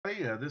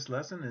Okay, this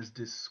lesson is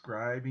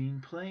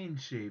describing plane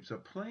shapes. A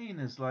plane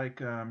is like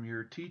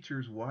your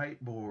teacher's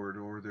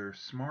whiteboard or their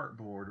smart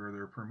board or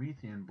their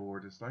Promethean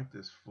board. It's like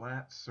this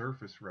flat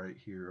surface right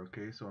here.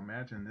 Okay, so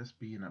imagine this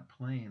being a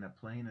plane. A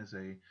plane is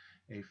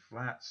a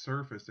flat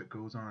surface that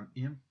goes on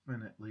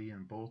infinitely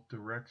in both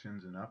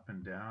directions and up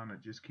and down.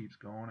 It just keeps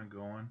going and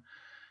going,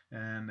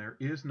 and there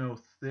is no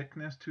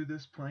thickness to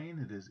this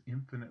plane. It is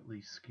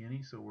infinitely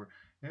skinny. So we're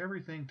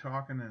everything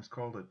talking is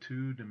called a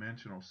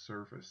two-dimensional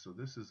surface. So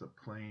this is a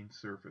plane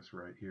surface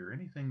right here.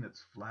 Anything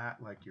that's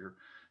flat, like your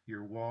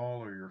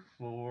wall or your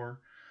floor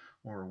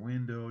or a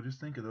window,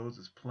 just think of those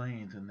as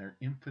planes, and they're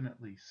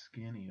infinitely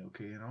skinny.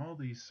 Okay, and all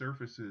these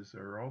surfaces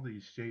or all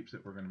these shapes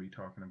that we're going to be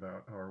talking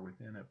about are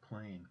within a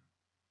plane.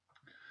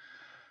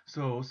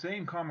 So,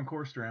 same Common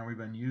Core strand we've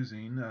been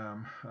using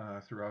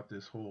throughout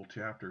this whole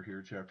chapter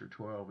here, chapter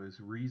 12, is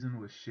reason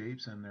with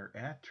shapes and their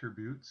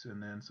attributes.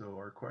 And then, so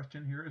our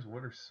question here is,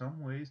 what are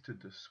some ways to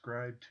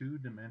describe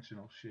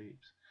two-dimensional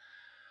shapes?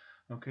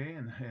 Okay,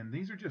 and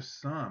these are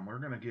just some. We're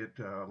going to get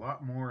a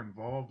lot more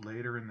involved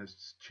later in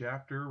this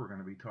chapter. We're going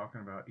to be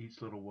talking about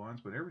each little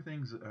ones, but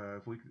everything's,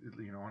 if we,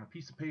 on a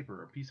piece of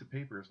paper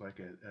is like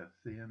a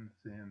thin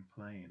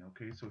plane.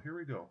 Okay, so here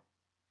we go.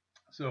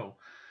 So,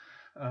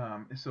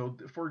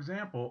 for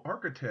example,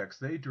 architects,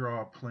 they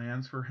draw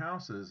plans for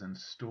houses and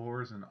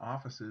stores and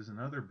offices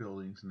and other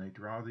buildings, and they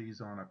draw these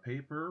on a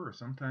paper, or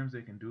sometimes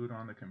they can do it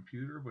on the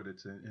computer, but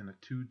it's in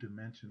a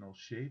two-dimensional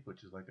shape,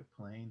 which is like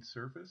a plane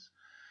surface.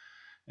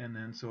 And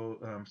then so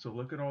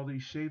look at all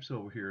these shapes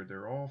over here.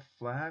 They're all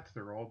flat.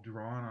 They're all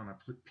drawn on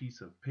a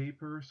piece of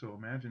paper. So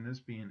imagine this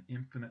being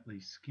infinitely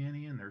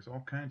skinny, and there's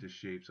all kinds of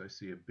shapes. I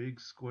see a big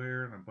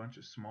square and a bunch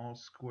of small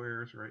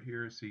squares right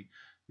here. I see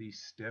these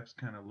steps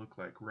kind of look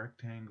like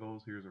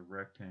rectangles. Here's a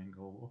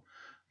rectangle. We'll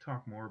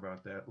talk more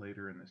about that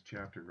later in this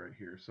chapter right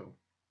here. So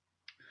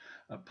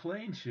a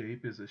plane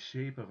shape is a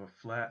shape of a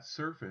flat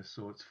surface.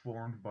 So it's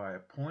formed by a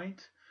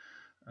point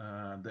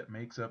that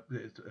makes up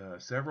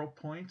several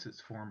points.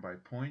 It's formed by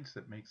points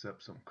that makes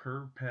up some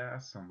curved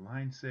paths, some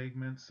line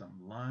segments, some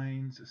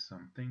lines,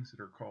 some things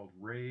that are called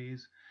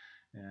rays,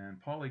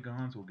 and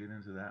polygons. We'll get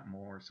into that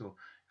more. So,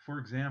 for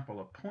example,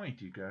 a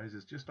point, you guys,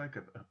 is just like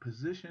a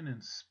position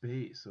in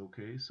space.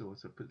 Okay, so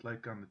it's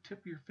like on the tip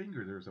of your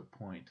finger, there's a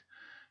point.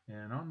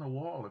 And on the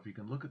wall, if you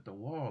can look at the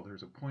wall,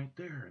 there's a point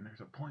there, and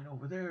there's a point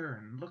over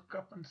there, and look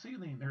up on the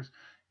ceiling, there's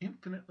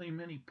infinitely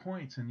many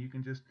points, and you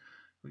can just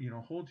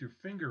hold your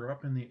finger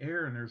up in the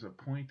air and there's a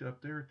point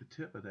up there at the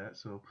tip of that.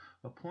 So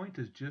a point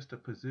is just a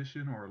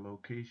position or a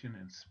location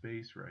in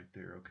space right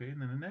there. Okay,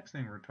 and then the next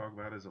thing we're going to talk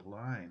about is a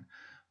line.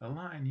 A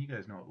line, you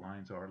guys know what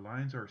lines are.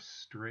 Lines are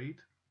straight,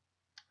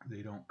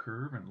 they don't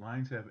curve, and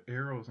lines have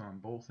arrows on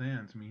both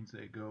ends, means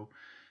they go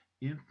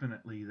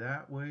infinitely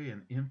that way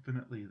and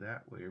infinitely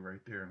that way right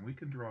there. And we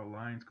can draw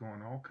lines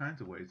going all kinds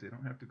of ways. They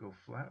don't have to go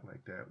flat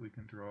like that. We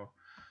can draw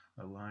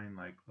a line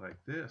like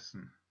this,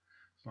 and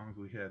as long as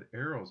we had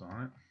arrows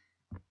on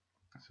it.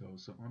 So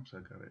oops, I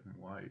got it in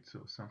white.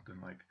 So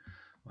something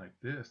like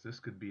this.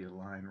 This could be a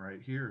line right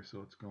here.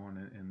 So it's going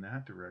in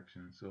that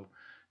direction. So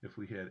if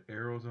we had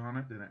arrows on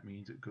it, then it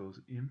means it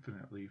goes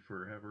infinitely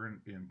forever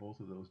in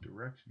both of those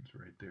directions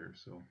right there.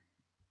 So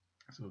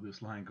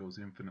this line goes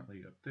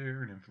infinitely up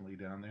there and infinitely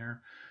down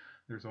there.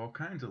 There's all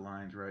kinds of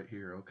lines right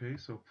here. Okay,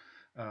 so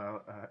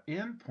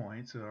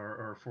endpoints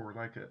are for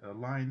like a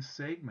line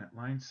segment.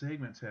 Line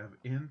segments have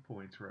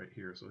endpoints right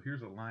here. So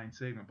here's a line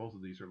segment. Both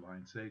of these are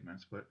line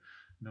segments, but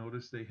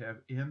notice they have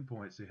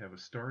endpoints. They have a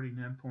starting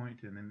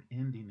endpoint and an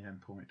ending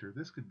endpoint, or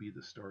this could be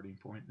the starting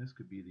point, this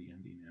could be the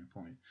ending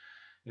endpoint.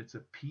 It's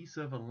a piece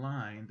of a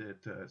line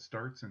that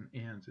starts and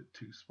ends at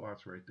two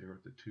spots right there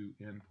with the two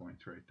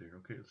endpoints right there.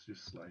 Okay, let's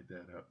just slide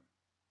that up.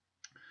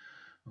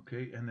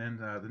 Okay, and then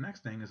the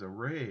next thing is a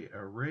ray.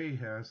 A ray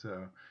has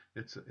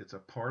it's a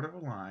part of a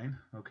line,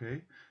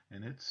 okay,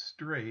 and it's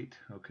straight,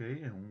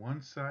 okay, and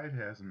one side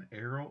has an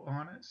arrow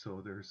on it,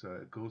 so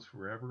it goes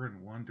forever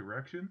in one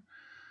direction,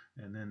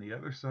 and then the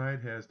other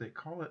side has, they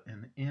call it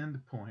an end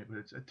point, but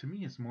it's to me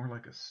it's more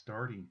like a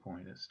starting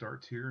point. It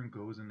starts here and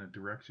goes in the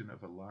direction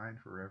of a line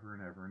forever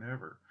and ever and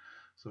ever.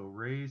 So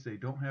rays, they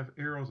don't have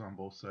arrows on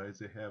both sides.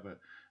 They have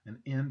an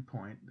end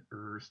point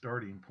or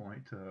starting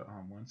point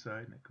on one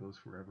side, and it goes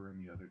forever in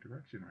the other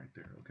direction right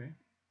there. Okay.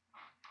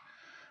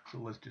 So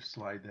let's just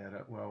slide that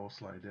up. Well, we'll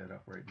slide that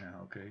up right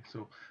now. Okay.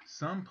 So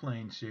some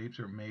plane shapes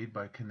are made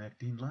by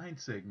connecting line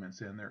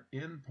segments and their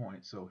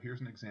endpoints. So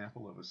here's an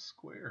example of a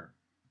square.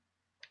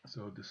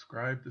 So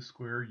describe the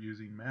square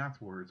using math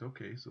words.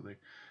 Okay, so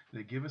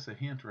they give us a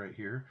hint right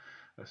here.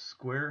 A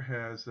square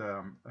has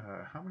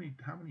how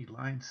many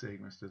line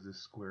segments does this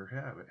square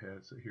have? It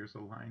has, here's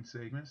a line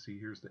segment. See,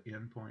 here's the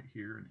end point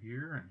here and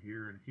here and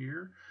here and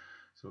here.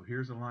 So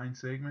here's a line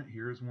segment.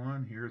 Here's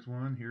one. Here's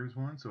one. Here's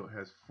one. So it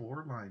has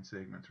 4 line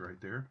segments right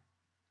there,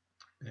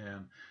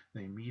 and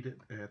they meet it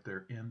at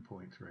their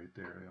endpoints right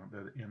there.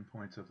 The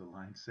endpoints of the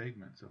line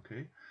segments.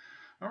 Okay.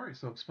 All right,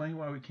 so explain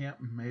why we can't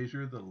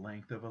measure the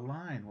length of a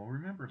line. Well,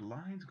 remember,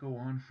 lines go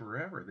on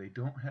forever. They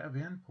don't have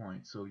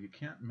endpoints, so you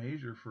can't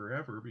measure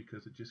forever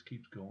because it just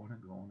keeps going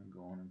and going and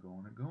going and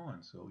going and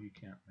going, so you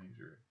can't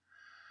measure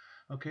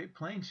it. Okay,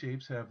 plane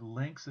shapes have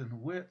lengths and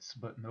widths,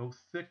 but no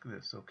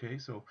thickness. Okay,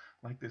 so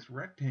like this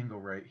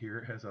rectangle right here,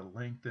 it has a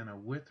length and a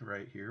width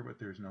right here, but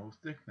there's no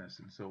thickness.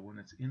 And so when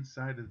it's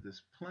inside of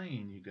this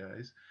plane, you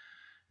guys,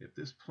 if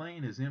this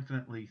plane is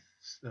infinitely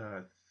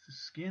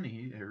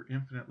skinny or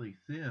infinitely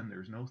thin,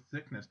 there's no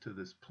thickness to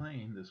this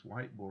plane, this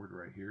whiteboard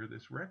right here,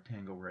 this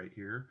rectangle right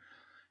here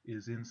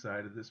is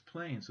inside of this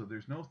plane. So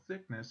there's no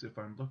thickness if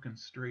I'm looking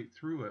straight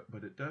through it,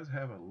 but it does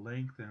have a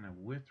length and a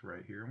width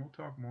right here. And we'll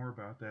talk more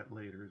about that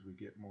later as we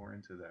get more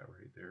into that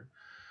right there.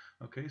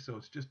 Okay, so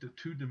it's just a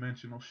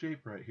two-dimensional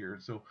shape right here.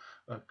 So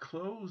a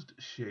closed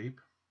shape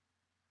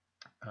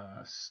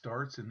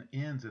starts and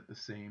ends at the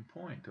same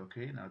point.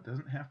 Okay, now it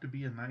doesn't have to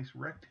be a nice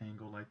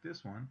rectangle like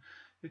this one.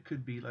 It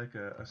could be like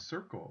a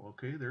circle.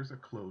 Okay, there's a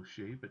closed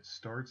shape. It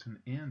starts and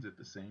ends at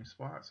the same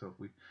spot. So if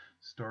we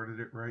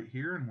started it right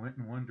here and went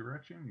in one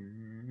direction,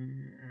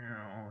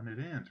 and it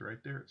ends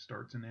right there. It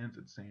starts and ends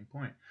at the same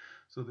point.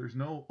 So there's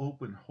no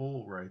open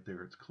hole right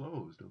there. It's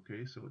closed.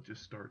 Okay, so it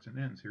just starts and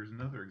ends. Here's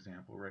another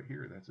example right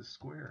here. That's a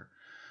square.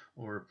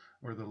 Or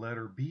the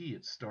letter B,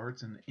 it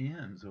starts and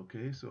ends.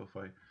 Okay, so if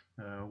I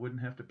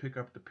wouldn't have to pick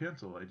up the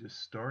pencil, I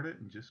just start it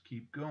and just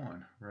keep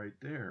going right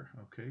there.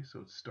 Okay,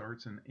 so it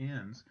starts and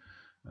ends.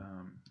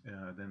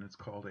 Then it's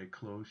called a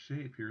closed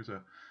shape. Here's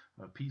a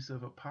piece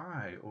of a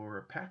pie or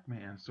a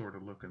Pac-Man sort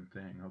of looking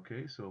thing.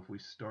 Okay, so if we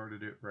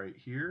started it right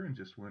here and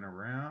just went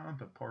around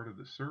the part of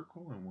the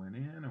circle and went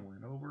in and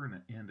went over and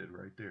it ended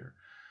right there.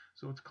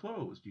 So it's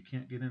closed. You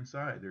can't get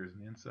inside. There's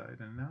an inside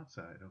and an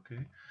outside.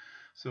 Okay.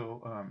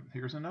 So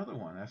here's another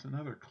one. That's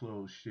another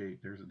closed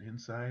shape. There's an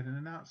inside and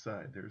an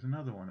outside. There's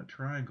another one, a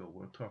triangle.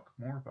 We'll talk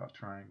more about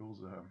triangles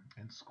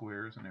and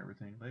squares and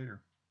everything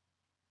later.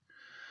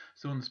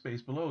 So in the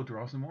space below,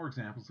 draw some more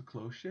examples of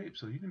closed shapes.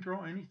 So you can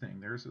draw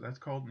anything. That's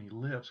called an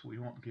ellipse. We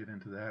won't get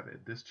into that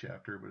at this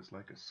chapter, but it's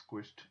like a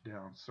squished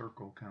down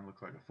circle, kind of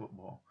looks like a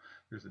football.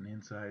 There's an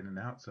inside and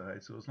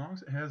outside. So as long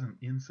as it has an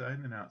inside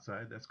and an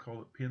outside, that's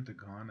called a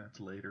pentagon.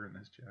 That's later in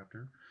this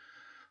chapter.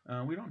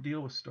 We don't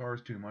deal with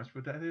stars too much,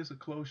 but that is a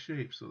closed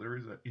shape. So there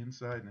is an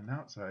inside and an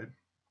outside,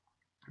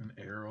 an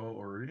arrow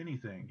or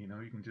anything.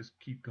 You can just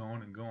keep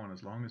going and going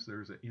as long as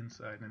there's an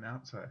inside and an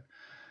outside.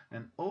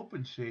 An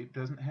open shape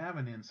doesn't have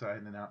an inside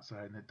and an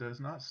outside, and it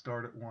does not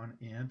start at one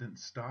end and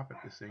stop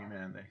at the same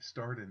end. They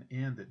start and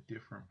end at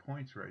different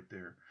points right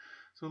there.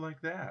 So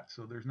like that.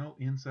 So there's no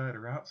inside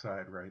or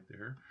outside right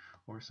there,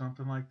 or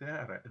something like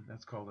that.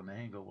 That's called an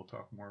angle. We'll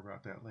talk more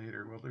about that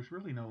later. Well, there's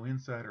really no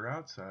inside or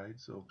outside,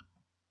 so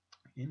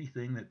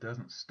anything that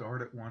doesn't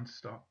start at one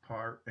stop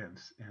part and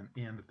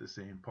end at the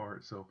same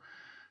part. So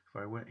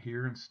if I went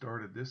here and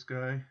started this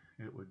guy,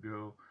 it would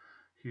go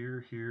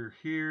here, here,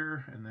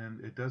 here, and then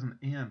it doesn't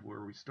end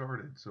where we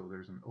started. So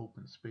there's an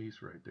open space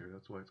right there.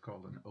 That's why it's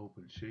called an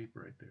open shape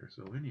right there.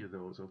 So any of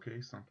those,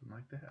 okay, something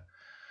like that.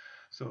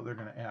 So they're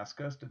going to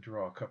ask us to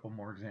draw a couple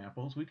more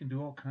examples. We can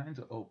do all kinds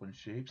of open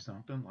shapes,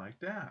 something like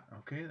that.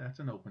 Okay, that's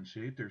an open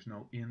shape. There's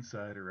no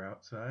inside or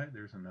outside.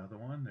 There's another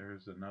one.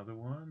 There's another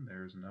one.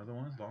 There's another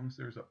one. As long as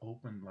there's an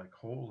open like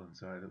hole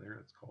inside of there,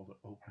 it's called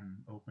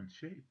an open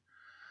shape.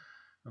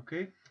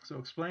 Okay, so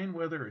explain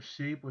whether a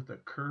shape with a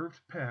curved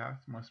path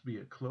must be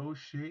a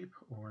closed shape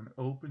or an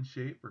open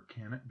shape, or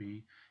can it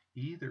be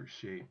either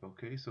shape?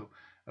 Okay, so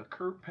a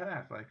curved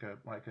path, like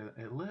an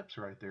ellipse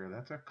right there,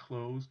 that's a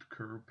closed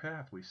curved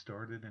path. We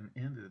started and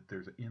ended.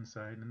 There's an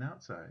inside and an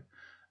outside.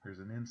 There's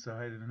an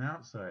inside and an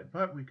outside.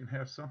 But we can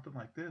have something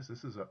like this.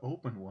 This is an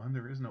open one.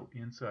 There is no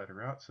inside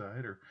or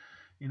outside or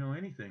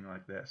anything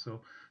like that.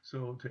 So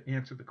to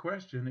answer the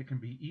question, it can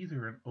be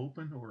either an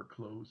open or a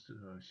closed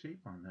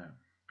shape on that.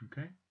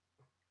 Okay.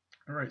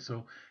 All right.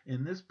 So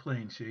in this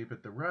plane shape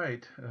at the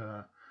right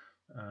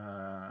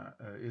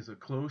is a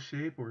closed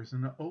shape or is it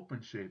an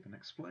open shape? And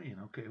explain.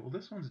 Okay. Well,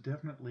 this one's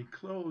definitely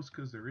closed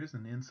because there is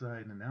an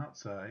inside and an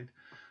outside.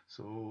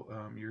 So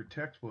your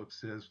textbook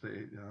says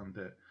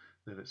that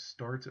it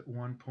starts at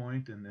one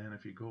point and then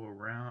if you go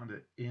around,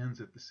 it ends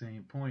at the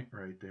same point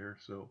right there.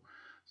 So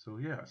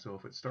yeah. So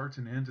if it starts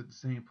and ends at the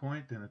same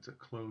point, then it's a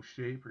closed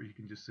shape, or you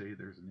can just say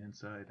there's an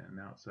inside and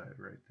an outside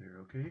right there.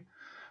 Okay.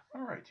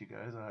 All right, you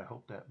guys, I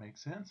hope that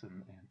makes sense,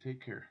 and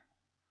take care.